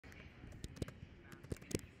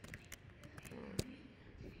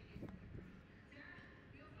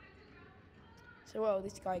So, well,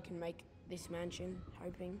 this guy can make this mansion,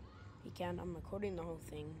 hoping he can. I'm recording the whole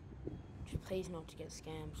thing. Just please not to get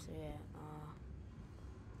scammed. So, yeah,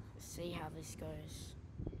 let's see how this goes.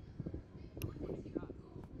 Like,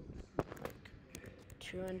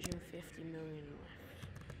 250 million left.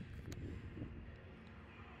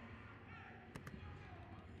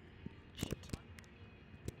 Shit.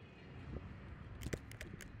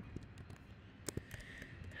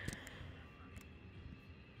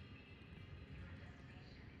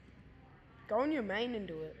 Go on your main and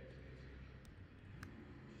do it.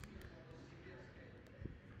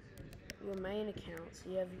 Your main accounts.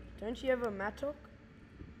 Don't you have a Mattock?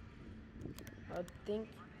 I think.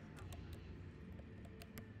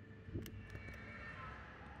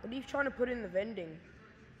 What are you trying to put in the vending?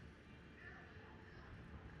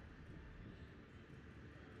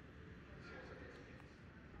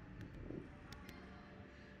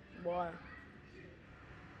 Why?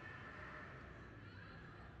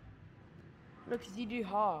 No, because you do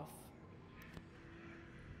half.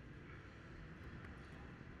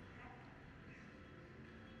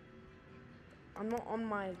 I'm not on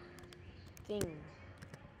my thing.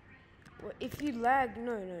 Well, if you lag,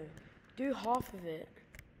 no. Do half of it.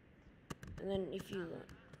 And then if you...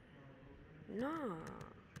 Nah.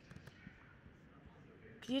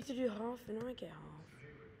 Because you have to do half and I get half.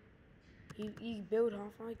 You build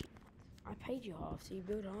half, I paid you half, so you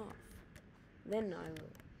build half. Then I will.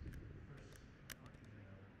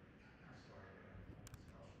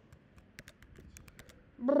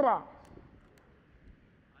 Bruh.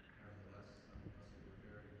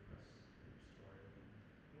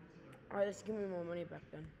 Alright, let's give me more money back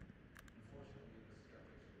then.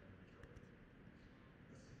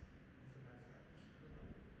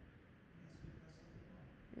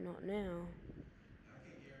 Not now.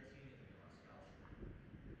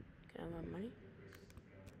 Can I have my money?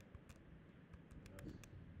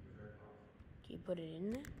 Can you put it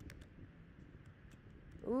in there?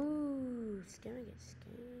 Ooh, scammer gets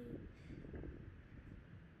scammed.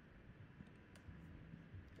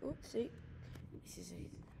 Oops, see? This is it.